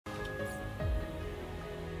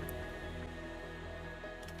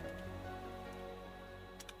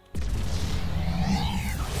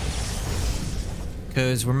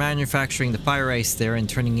Because we're manufacturing the fire ice there and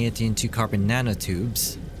turning it into carbon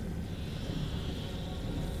nanotubes.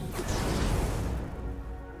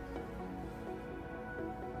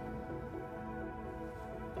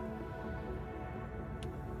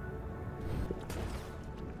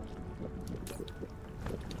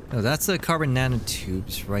 Oh, that's the carbon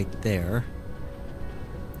nanotubes right there.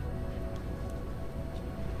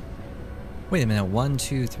 Wait a minute. 1,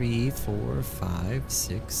 2, 3, 4, 5,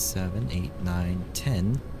 6, 7, 8, 9,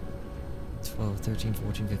 10, 12, 13,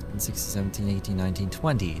 14, 15, 16, 17, 18, 19,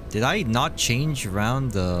 20. Did I not change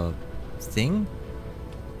around the thing?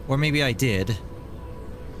 Or maybe I did.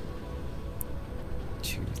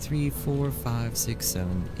 2, 3, 4, 5, 6,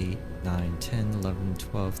 7, 8, 9, 10, 11,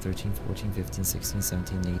 12, 13, 14, 15, 16,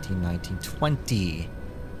 17, 18, 19, 20.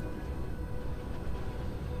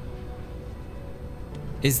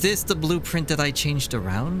 Is this the blueprint that I changed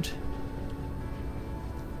around?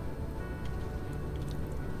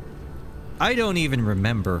 I don't even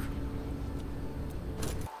remember.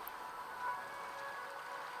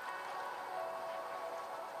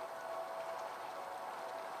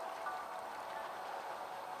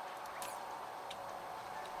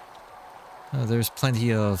 There's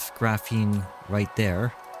plenty of graphene right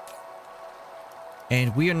there.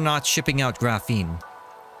 And we are not shipping out graphene.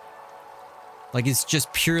 Like, it's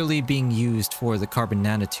just purely being used for the carbon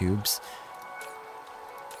nanotubes.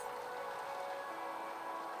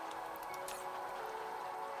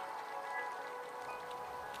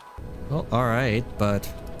 Well, alright, but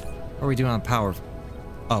what are we doing on power?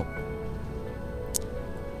 Oh.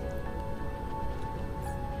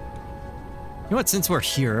 You know what, since we're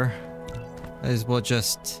here, might as well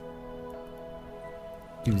just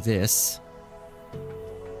do this.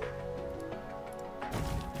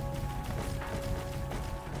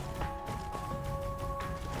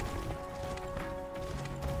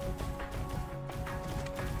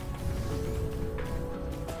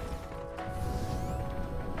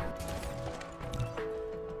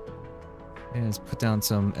 And let's put down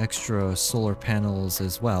some extra solar panels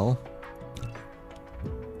as well.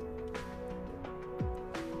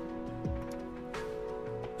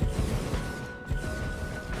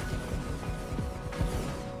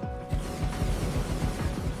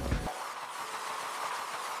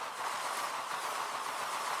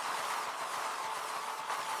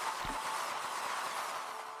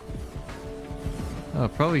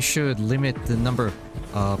 Probably should limit the number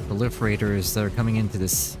of proliferators that are coming into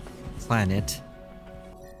this planet.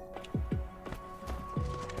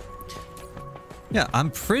 Yeah,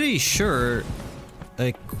 I'm pretty sure,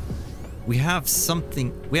 like, we have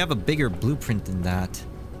a bigger blueprint than that.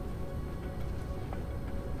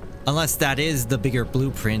 Unless that is the bigger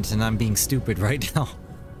blueprint and I'm being stupid right now.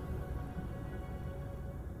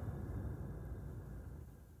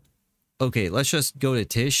 Okay, let's just go to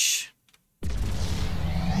Tish.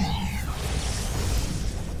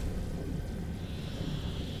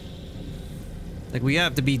 Like, we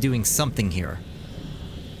have to be doing something here.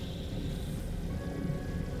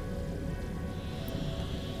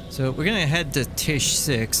 So we're gonna head to Tish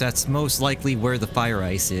 6. That's most likely where the fire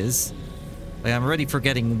ice is. Like, I'm already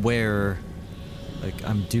forgetting where, like,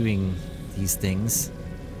 I'm doing these things.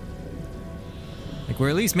 Like, we're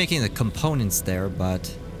at least making the components there,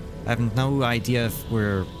 but I have no idea if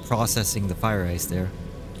we're processing the fire ice there.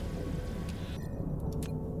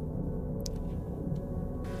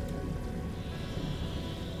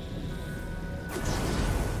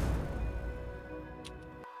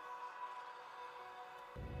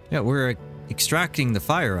 Yeah, we're extracting the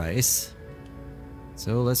fire ice.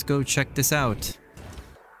 So let's go check this out.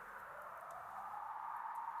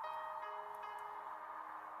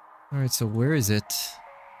 Alright, so where is it?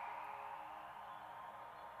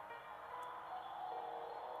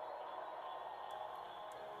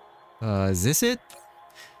 Is this it?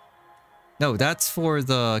 No, that's for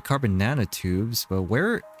the carbon nanotubes, but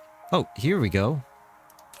where? Oh, here we go.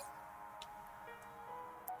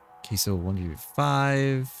 Okay, so 1, 2,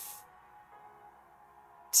 5,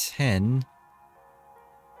 10,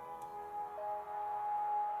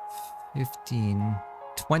 15,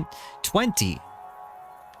 20.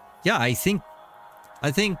 Yeah, I think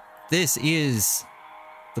this is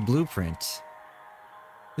the blueprint.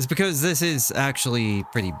 It's because this is actually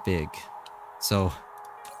pretty big. So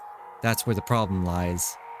that's where the problem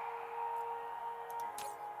lies.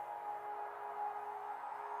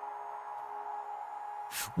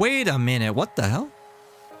 Wait a minute, what the hell?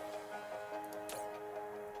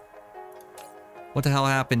 What the hell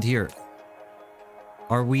happened here?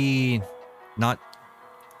 Are we not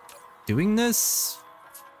doing this?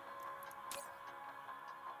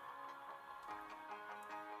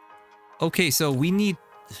 Okay, so we need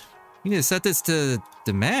to set this to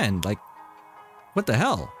demand. Like, what the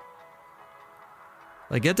hell?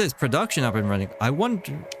 Like, get this production up and running. I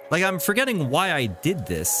wonder... Like, I'm forgetting why I did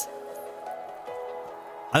this.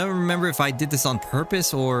 I don't remember if I did this on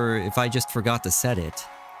purpose or if I just forgot to set it.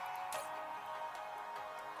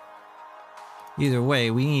 Either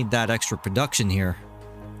way, we need that extra production here.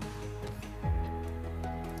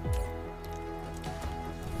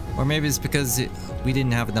 Or maybe it's because we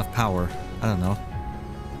didn't have enough power. I don't know.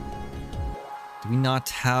 Do we not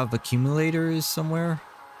have accumulators somewhere?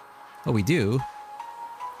 Oh, we do.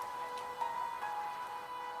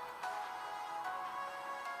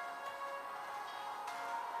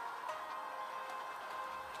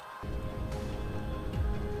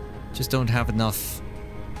 Just don't have enough,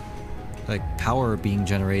 like, power being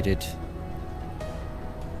generated.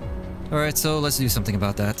 Alright, so let's do something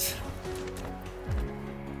about that.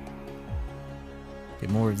 Get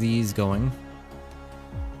more of these going.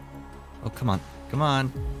 Oh, come on. Come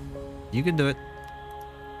on. You can do it.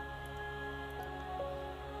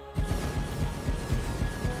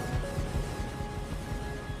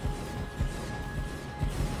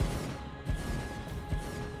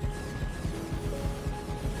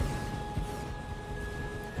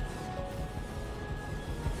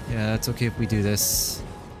 Yeah, it's okay if we do this.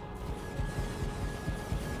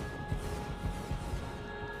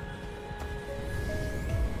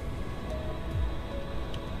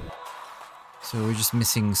 So we're just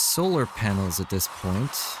missing solar panels at this point.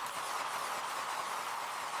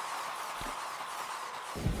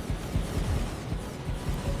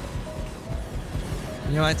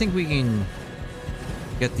 You know, I think we can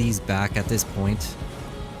get these back at this point.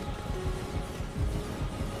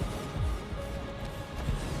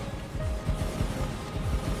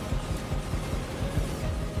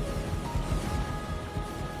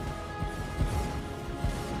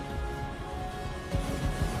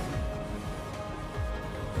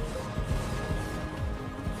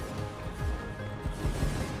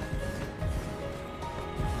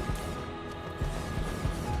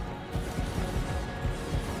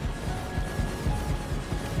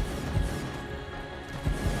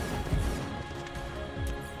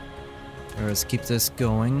 Let's keep this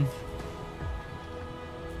going.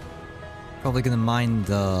 Probably gonna mine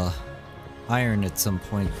the iron at some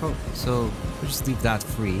point. Oh, so we'll just leave that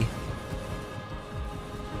free.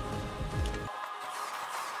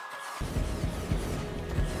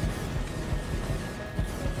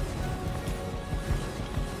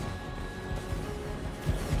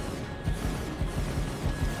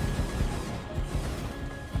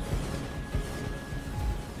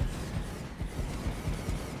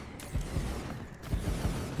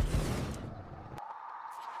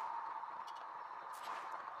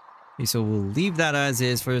 Okay, so we'll leave that as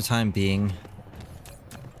is for the time being.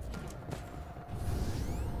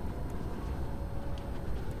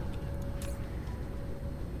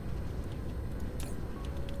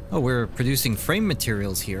 Oh, we're producing frame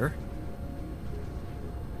materials here.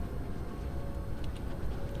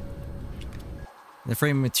 The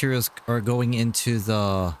frame materials are going into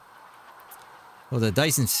the... well, the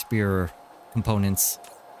Dyson Sphere components.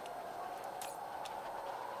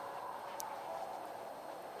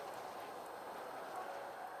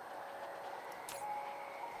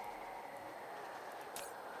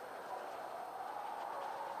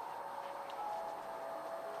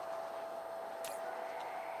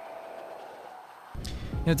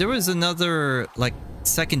 You know, there was another, like,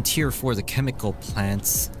 second tier for the chemical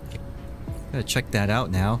plants. Gotta check that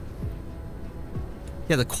out now.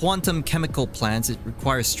 Yeah, the quantum chemical plants, it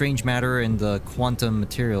requires strange matter and the quantum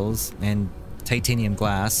materials and titanium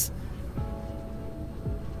glass.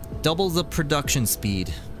 Double the production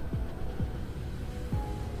speed.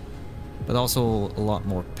 But also a lot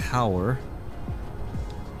more power.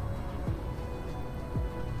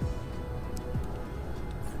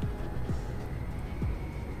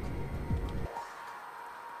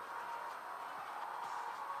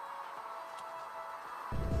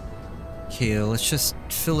 Okay, let's just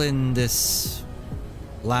fill in this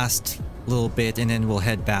last little bit and then we'll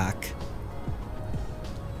head back.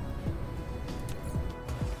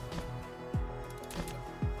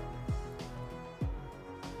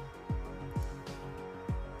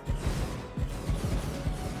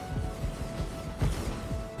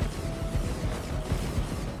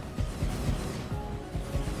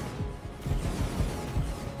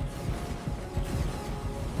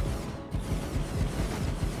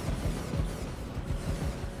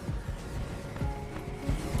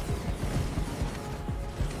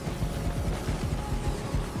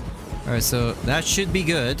 Alright, so that should be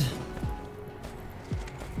good.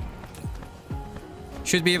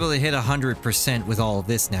 Should be able to hit 100% with all of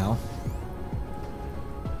this now.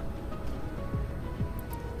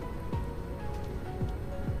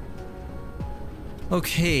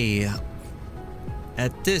 Okay.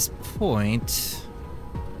 At this point...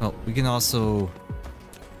 Well, we can also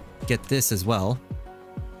get this as well.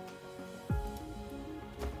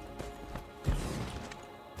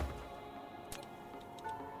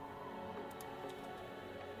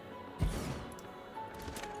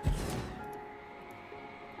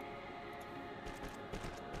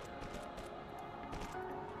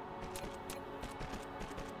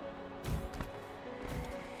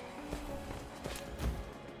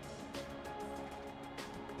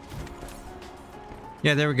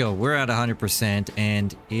 Yeah, there we go. We're at 100%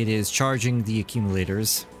 and it is charging the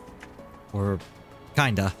accumulators. Or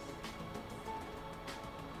kinda.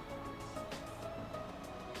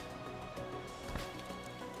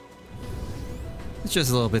 It's just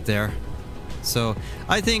a little bit there. So,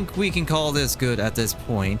 I think we can call this good at this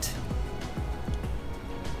point.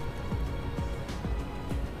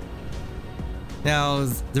 Now,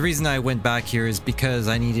 the reason I went back here is because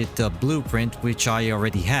I needed the blueprint, which I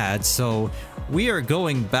already had, so we are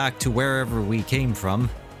going back to wherever we came from.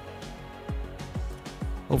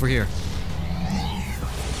 Over here.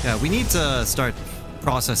 Yeah, we need to start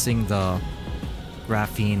processing the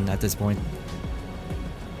graphene at this point.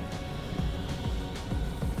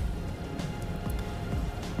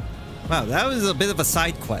 Wow, that was a bit of a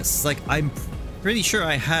side quest. Like, I'm pretty sure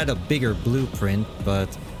I had a bigger blueprint,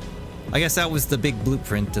 but I guess that was the big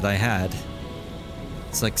blueprint that I had.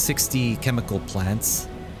 It's like 60 chemical plants.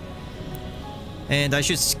 And I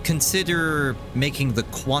should consider making the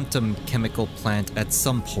quantum chemical plant at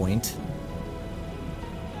some point.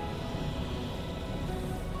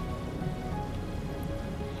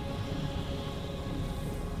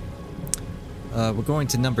 We're going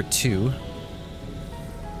to number 2.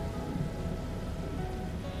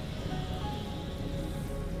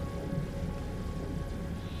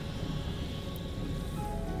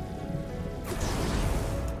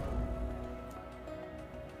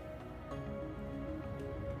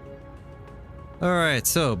 Alright,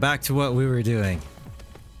 so back to what we were doing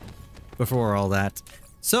before all that.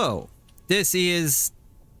 So, this is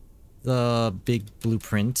the big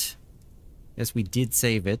blueprint. Yes, we did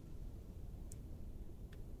save it.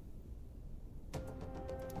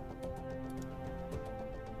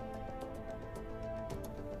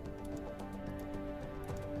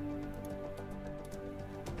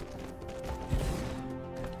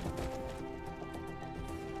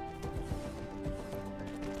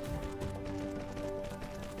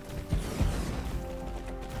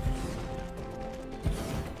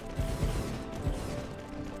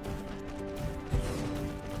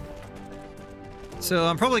 So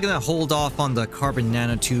I'm probably gonna hold off on the carbon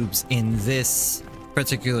nanotubes in this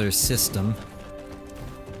particular system.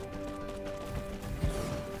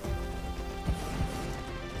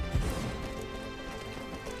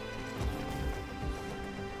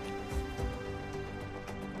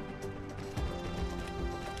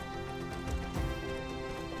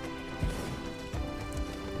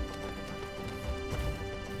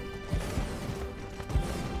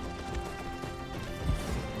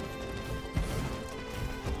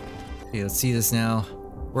 Okay, let's see this now.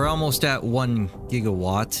 We're almost at 1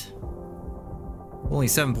 gigawatt. Only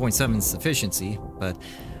 7.7 efficiency, but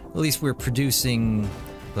at least we're producing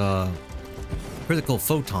the critical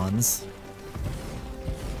photons.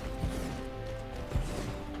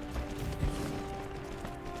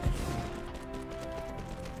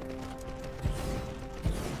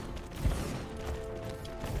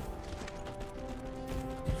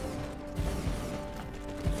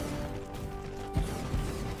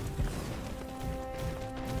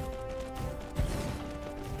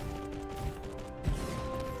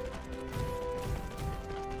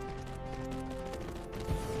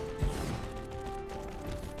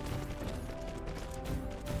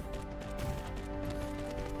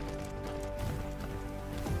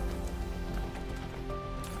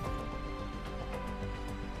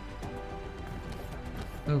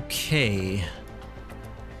 Okay.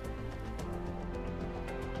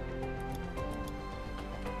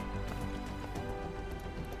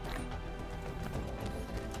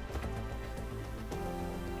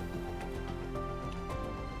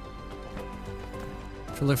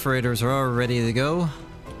 Proliferators are all ready to go.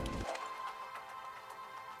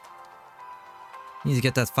 Need to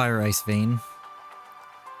get that fire ice vein.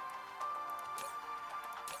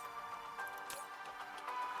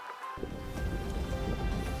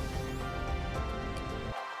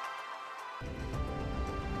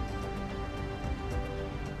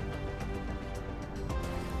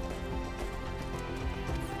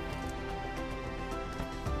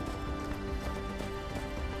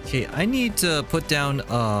 Okay, I need to put down,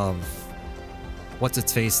 what's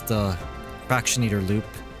its face, the fractionator loop.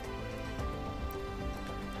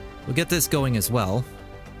 We'll get this going as well.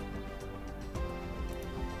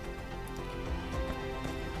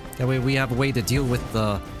 That way we have a way to deal with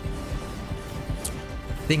the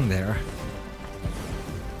thing there.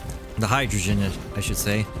 The hydrogen, I should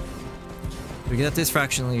say. We get this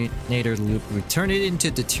fractionator loop, we turn it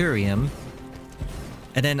into deuterium,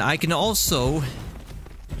 and then I can also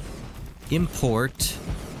import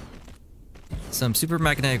some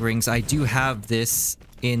supermagnetic rings. I do have this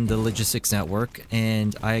in the logistics network,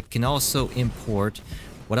 and I can also import,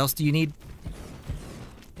 what else do you need?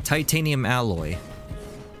 Titanium alloy.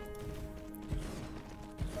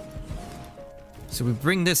 So we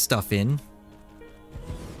bring this stuff in.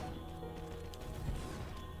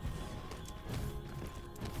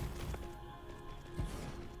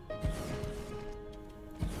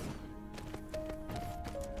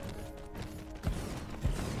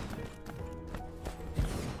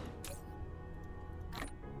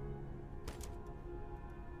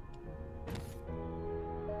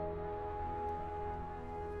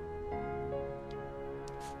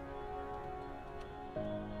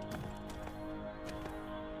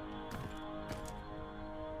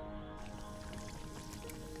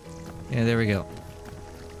 Yeah, there we go.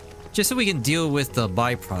 Just so we can deal with the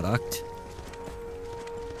byproduct.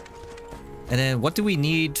 And then what do we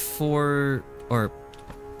need for... or...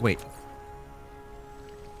 wait.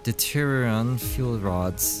 Deuteron Fuel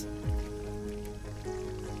Rods.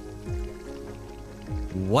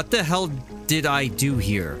 What the hell did I do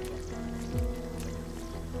here?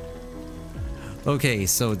 Okay,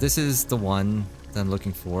 so this is the one that I'm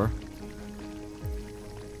looking for.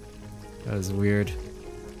 That was weird.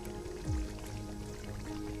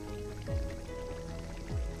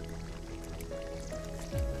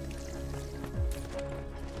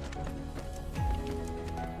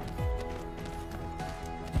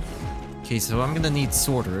 Okay, so I'm gonna need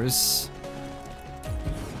sorters.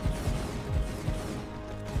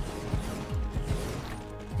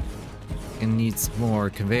 And needs more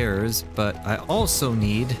conveyors, but I also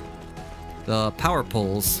need the power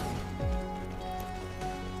poles.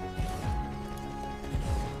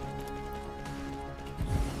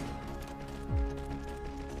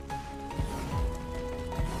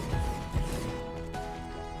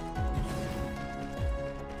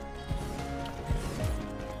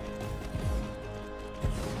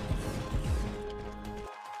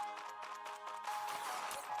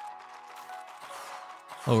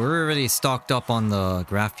 Oh, we're already stocked up on the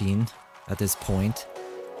graphene at this point.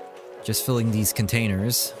 Just filling these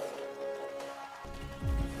containers.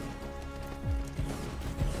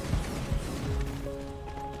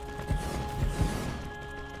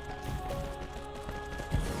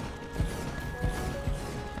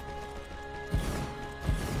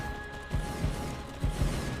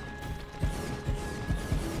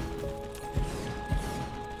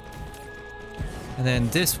 And then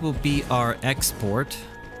this will be our export.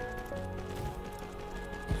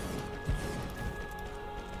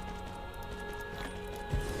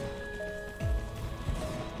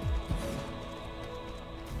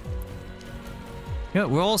 Yeah,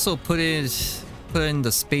 we'll also put in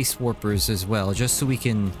the space warpers as well, just so we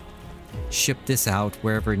can ship this out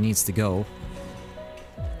wherever it needs to go.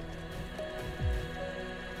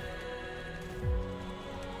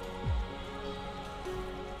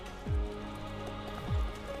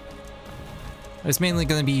 It's mainly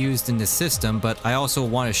going to be used in this system, but I also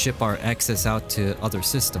want to ship our excess out to other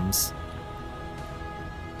systems.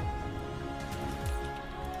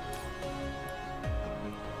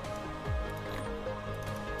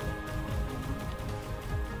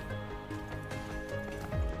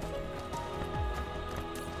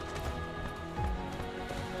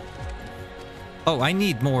 Oh, I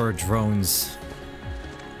need more drones.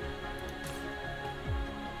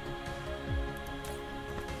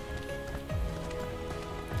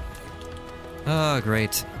 Oh,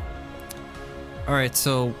 great. Alright,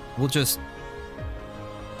 so we'll just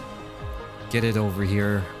get it over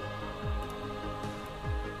here.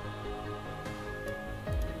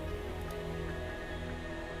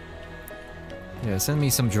 Yeah, send me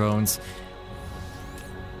some drones.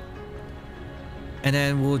 And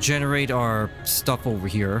then we'll generate our stuff over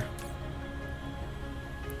here.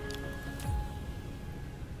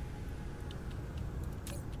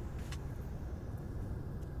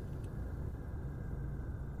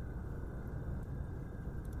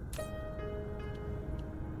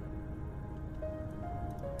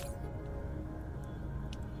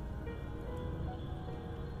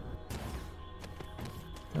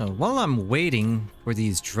 While I'm waiting for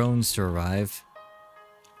these drones to arrive,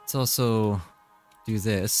 Let's also do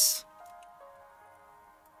this.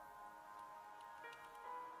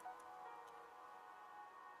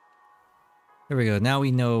 There we go. Now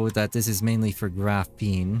we know that this is mainly for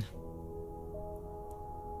graphene.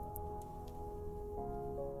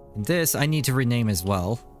 And this I need to rename as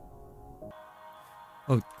well.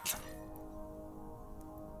 Oh.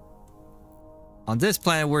 On this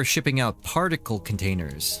planet, we're shipping out particle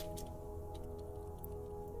containers.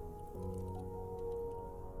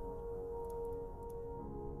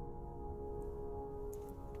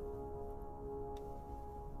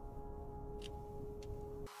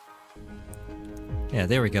 Yeah,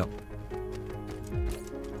 there we go.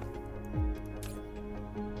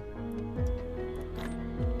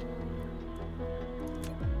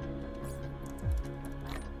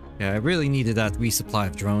 Yeah, I really needed that resupply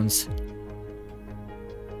of drones.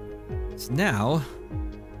 So now,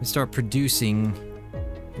 we start producing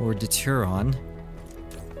more Deuteron.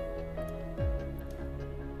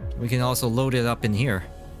 We can also load it up in here.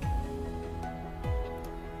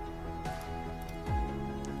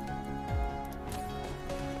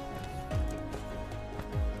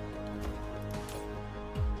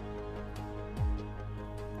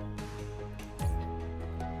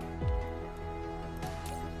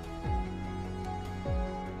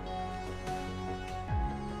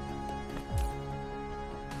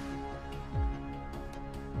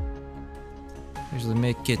 Usually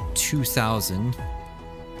make it 2,000.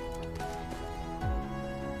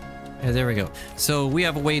 Yeah, there we go. So we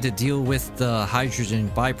have a way to deal with the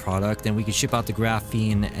hydrogen byproduct, and we can ship out the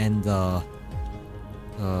graphene and the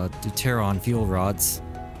Deuteron Fuel Rods.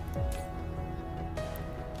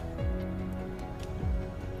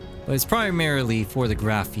 But it's primarily for the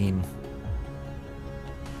graphene.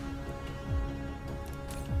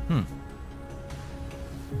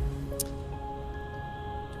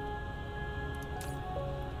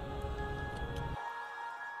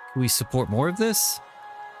 Can we support more of this?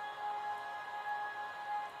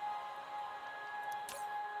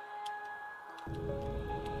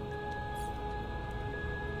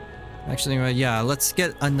 Actually, yeah, let's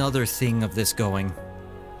get another thing of this going.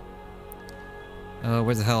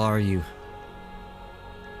 Where the hell are you?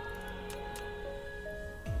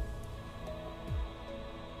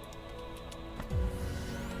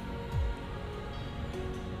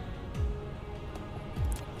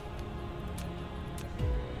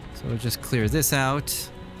 So we'll just clear this out.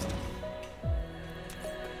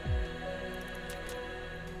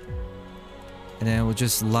 And then we'll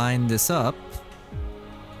just line this up.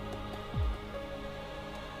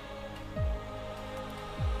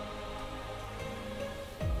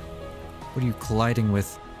 What are you colliding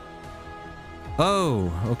with?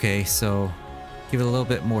 Oh, okay, so give it a little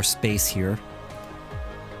bit more space here.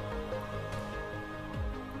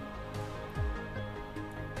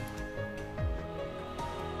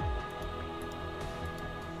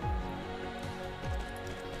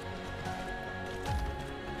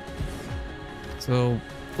 So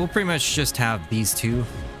we'll pretty much just have these two.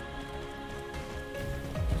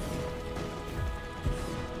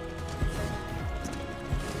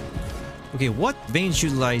 Okay, what veins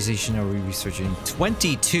utilization are we researching?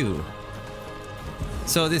 22.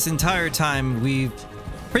 So this entire time we've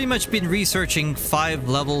pretty much been researching 5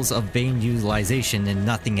 levels of vein utilization and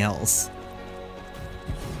nothing else.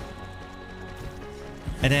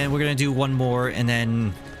 And then we're gonna do one more and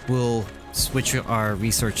then we'll switch our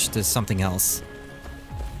research to something else.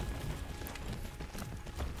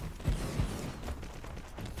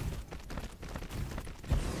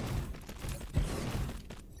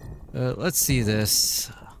 Let's see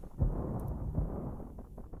this.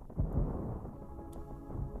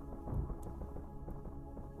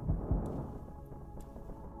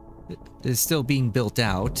 It is still being built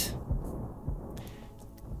out.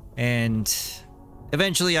 And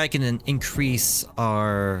eventually I can increase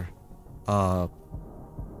our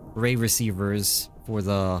ray receivers for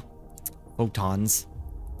the photons.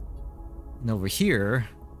 And over here,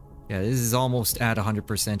 yeah, this is almost at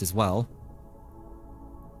 100% as well.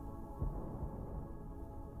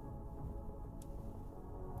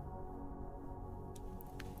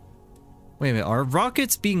 Wait a minute, are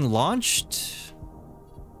rockets being launched?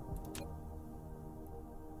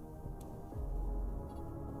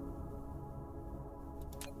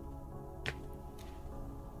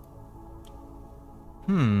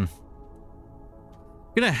 Gonna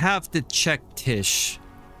have to check Tish.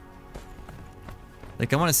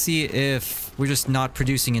 Like, I want to see if we're just not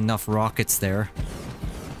producing enough rockets there.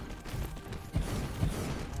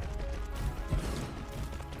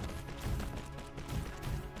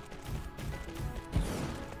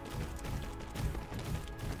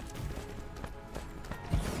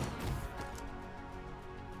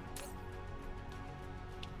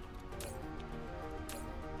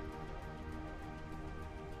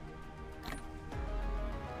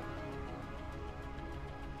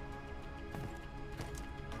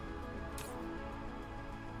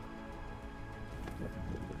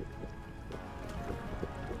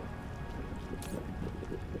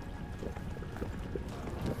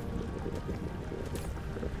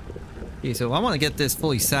 Okay, so I want to get this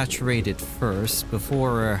fully saturated first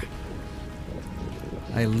before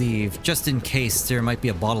I leave, just in case there might be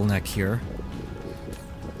a bottleneck here.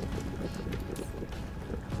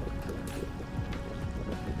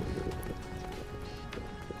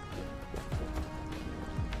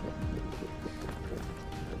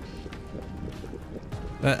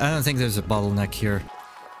 But I don't think there's a bottleneck here.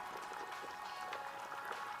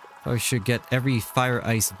 I should get every fire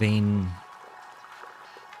ice vein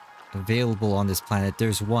available on this planet.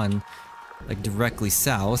 There's one, like, directly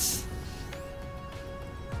south.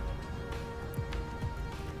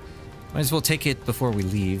 Might as well take it before we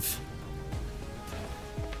leave.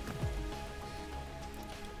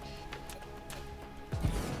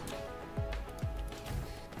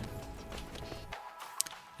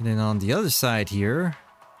 And then on the other side here...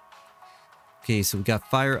 Okay, so we got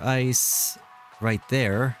fire ice right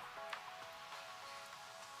there.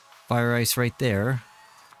 Fire ice right there.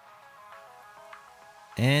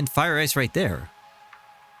 And fire ice right there.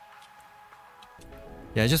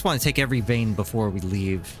 Yeah, I just want to take every vein before we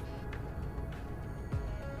leave.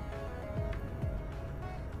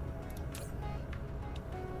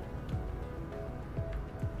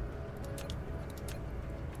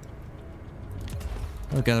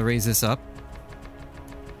 Oh, gotta raise this up.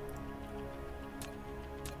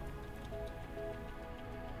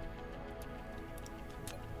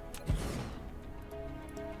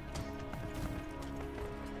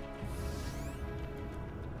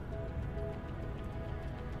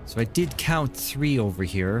 So I did count 3 over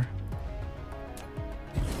here.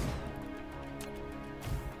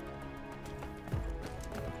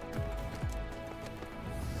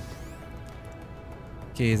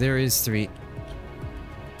 Okay, there is 3.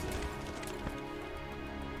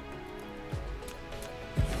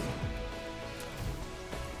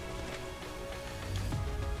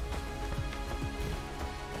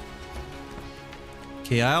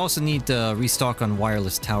 Okay, I also need to restock on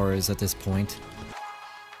wireless towers at this point.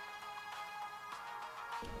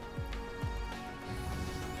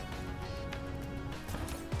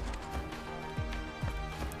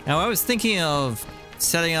 Now, I was thinking of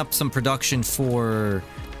setting up some production for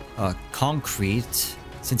concrete,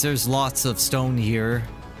 since there's lots of stone here,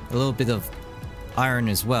 a little bit of iron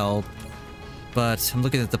as well, but I'm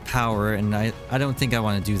looking at the power and I don't think I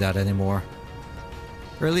want to do that anymore.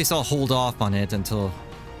 Or at least I'll hold off on it until,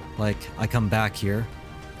 like, I come back here.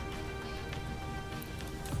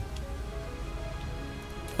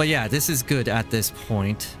 But yeah, this is good at this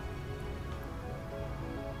point.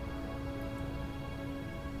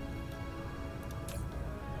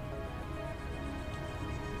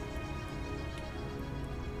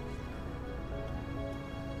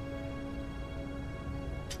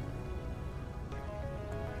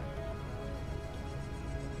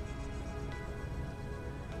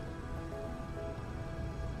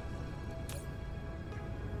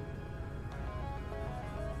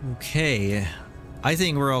 Okay, I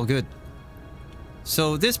think we're all good.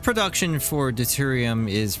 So this production for deuterium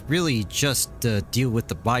is really just to deal with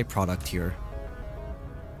the byproduct here.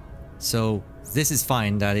 So this is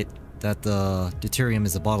fine that the deuterium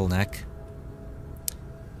is a bottleneck.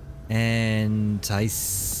 And I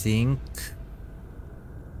think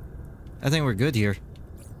we're good here.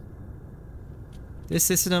 This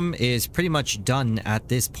system is pretty much done at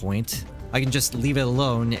this point. I can just leave it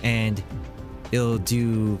alone and it'll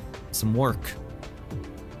do some work.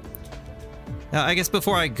 Now, I guess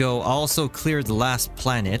before I go, I'll also clear the last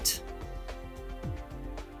planet.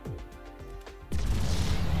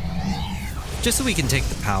 Just so we can take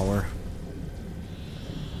the power.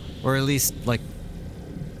 Or at least, like,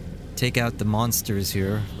 take out the monsters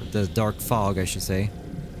here. The dark fog, I should say.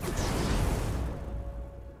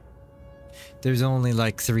 There's only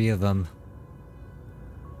like 3 of them.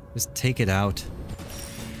 Just take it out.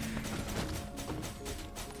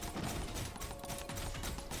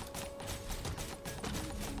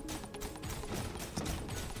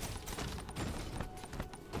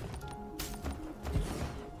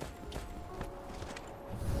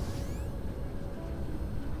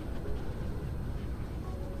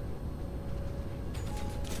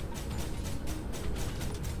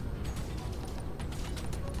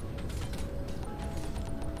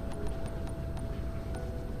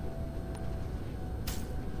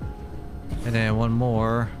 And then one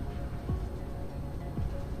more.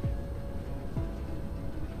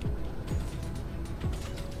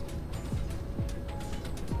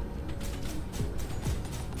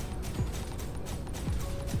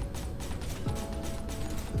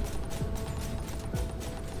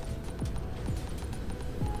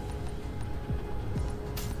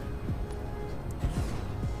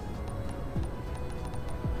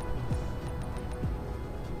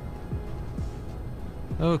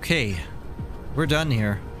 Okay, we're done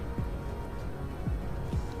here.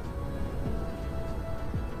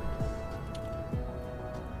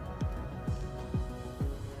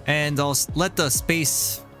 And I'll let the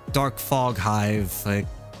space dark fog hive like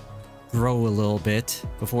grow a little bit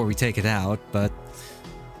before we take it out, but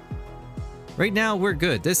right now we're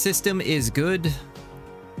good. This system is good.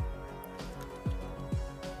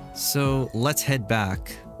 So let's head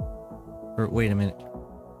back. Or wait a minute.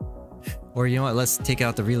 Or you know what, let's take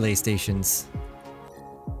out the relay stations.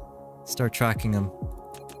 Start tracking them.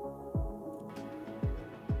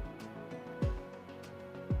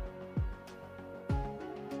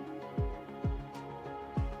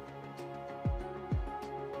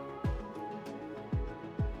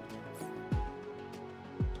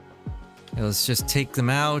 Yeah, let's just take them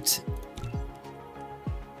out.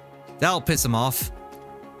 That'll piss them off.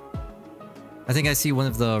 I think I see one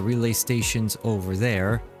of the relay stations over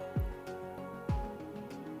there.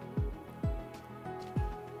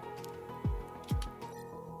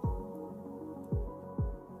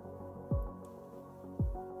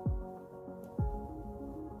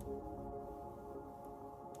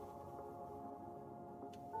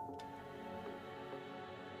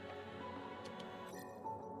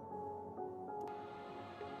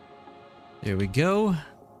 There we go.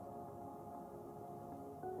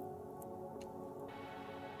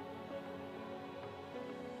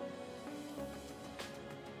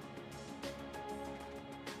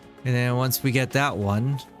 And then once we get that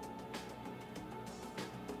one,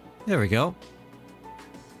 there we go.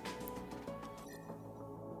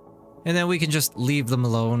 And then we can just leave them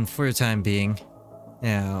alone for the time being.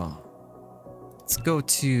 Now, let's go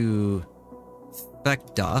to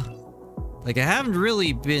Thecta. Like, I haven't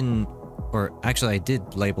really been, or actually I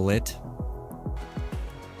did label it.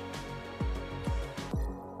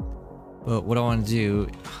 But what I want to do,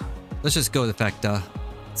 let's just go to Thecta.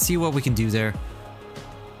 See what we can do there.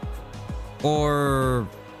 Or,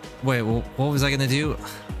 wait, what was I gonna do?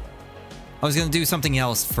 I was gonna do something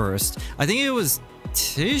else first. I think it was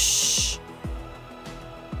Tish?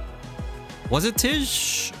 Was it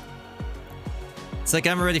Tish? It's like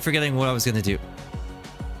I'm already forgetting what I was gonna do.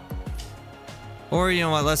 Or, you know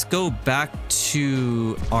what, let's go back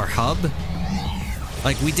to our hub.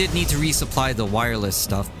 Like, we did need to resupply the wireless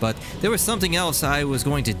stuff, but there was something else I was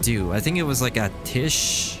going to do. I think it was like a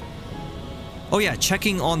Tish. Oh yeah,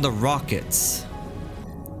 checking on the rockets.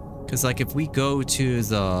 Because like if we go to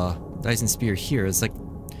the Dyson Sphere here, it's like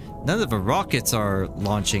none of the rockets are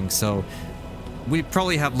launching, so we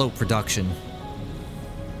probably have low production.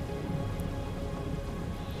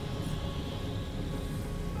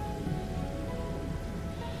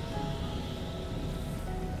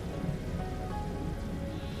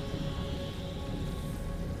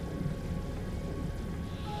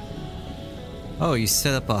 Oh, you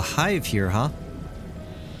set up a hive here, huh?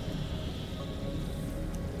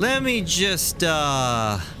 Let me just, do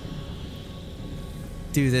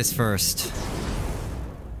this first.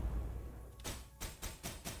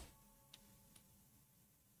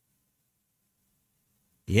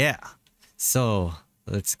 Yeah. So,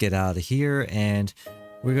 let's get out of here, and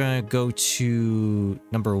we're gonna go to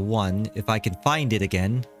number 1, if I can find it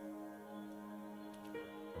again.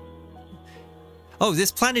 Oh,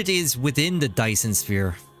 this planet is within the Dyson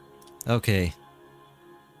Sphere. Okay.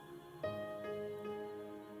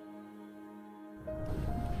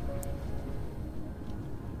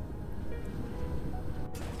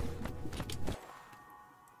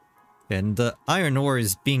 And the iron ore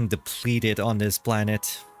is being depleted on this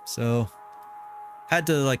planet, so had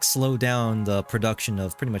to like slow down the production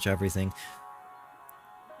of pretty much everything.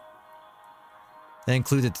 That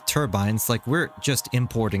included the turbines. Like, we're just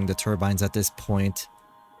importing the turbines at this point.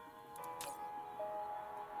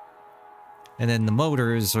 And then the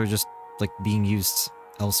motors are just like being used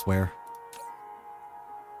elsewhere.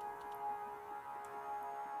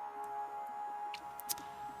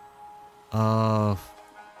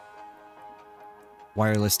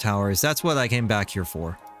 Wireless towers. That's what I came back here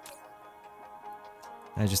for.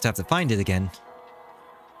 I just have to find it again.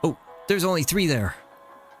 Oh, there's only 3 there.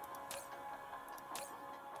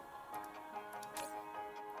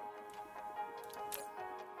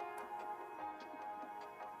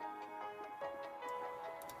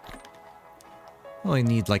 Only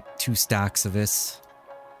need like 2 stacks of this.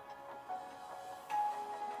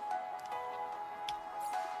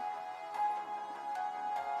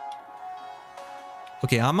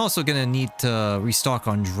 Okay, I'm also gonna need to restock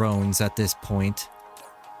on drones at this point.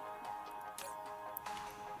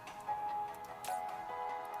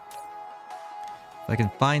 If I can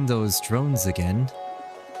find those drones again.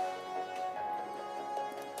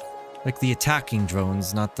 Like the attacking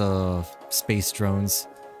drones, not the space drones.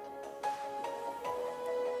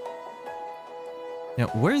 Now,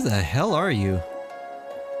 where the hell are you?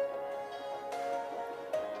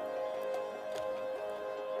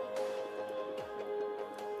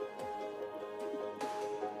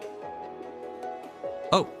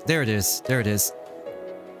 Oh, there it is. There it is.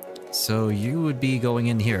 So you would be going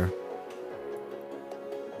in here.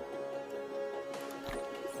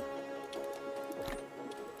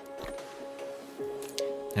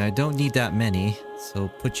 Now, I don't need that many, so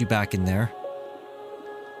put you back in there.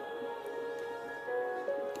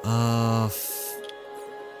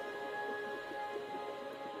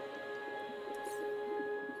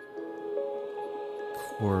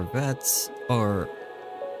 Corvettes, or...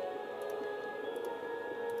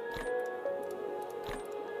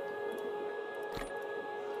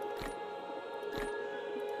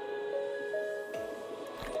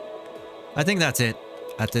 I think that's it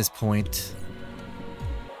at this point.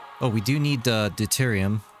 Oh, we do need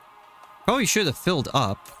deuterium. Probably should have filled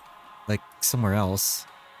up, like somewhere else.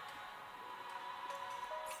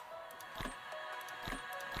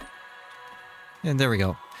 And there we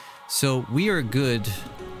go. So we are good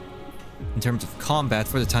in terms of combat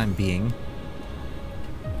for the time being.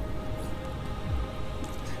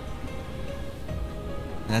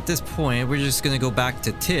 And at this point, we're just gonna go back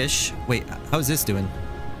to Tish. Wait, how's this doing?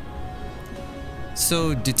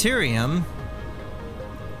 So deuterium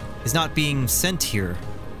is not being sent here.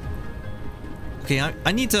 Okay,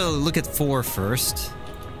 I need to look at 4 first.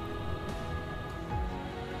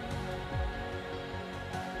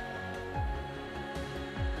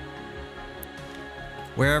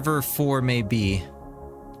 Wherever 4 may be,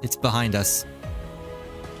 it's behind us.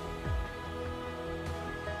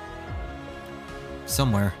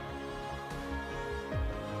 Somewhere.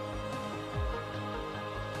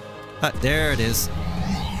 Ah, there it is.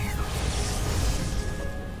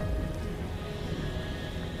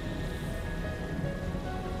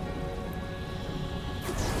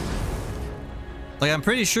 Like, I'm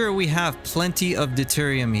pretty sure we have plenty of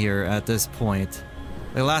deuterium here at this point.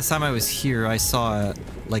 The last time I was here, I saw,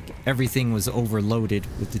 like, everything was overloaded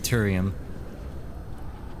with deuterium.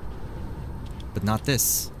 But not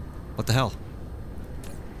this. What the hell?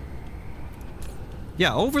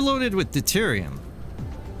 Yeah, overloaded with deuterium.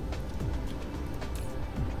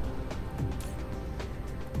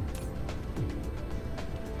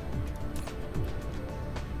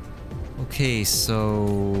 Okay,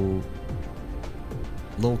 so...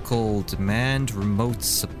 local demand, remote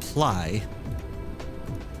supply.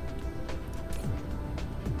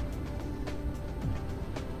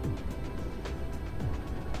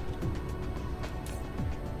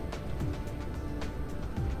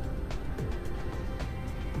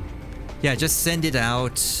 Yeah, just send it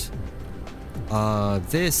out.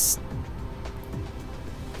 This...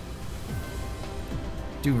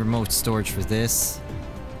 do remote storage for this.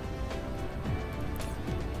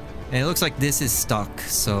 And it looks like this is stuck,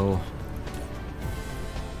 so...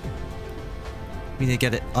 we need to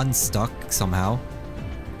get it unstuck somehow.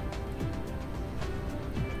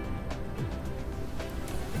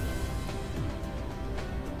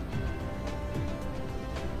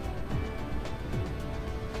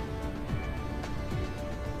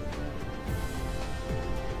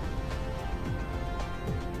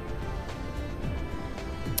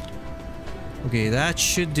 Okay, that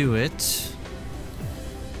should do it.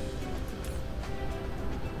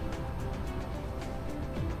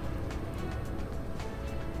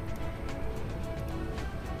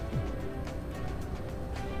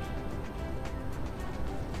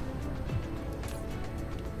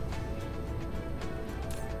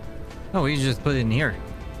 Oh, we just put it in here.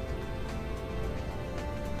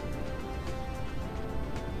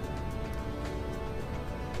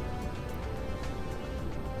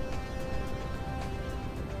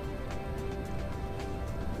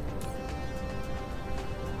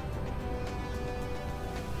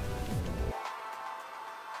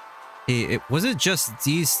 Was it just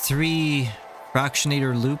these 3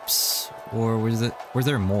 fractionator loops, or were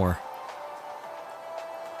there more?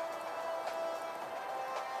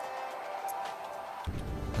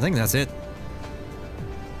 I think that's it.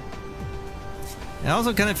 I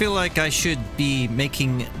also kind of feel like I should be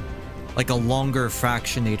making like a longer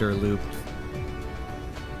fractionator loop.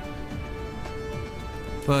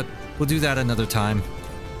 But we'll do that another time.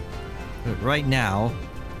 But right now,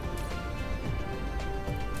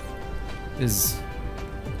 this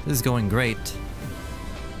is going great.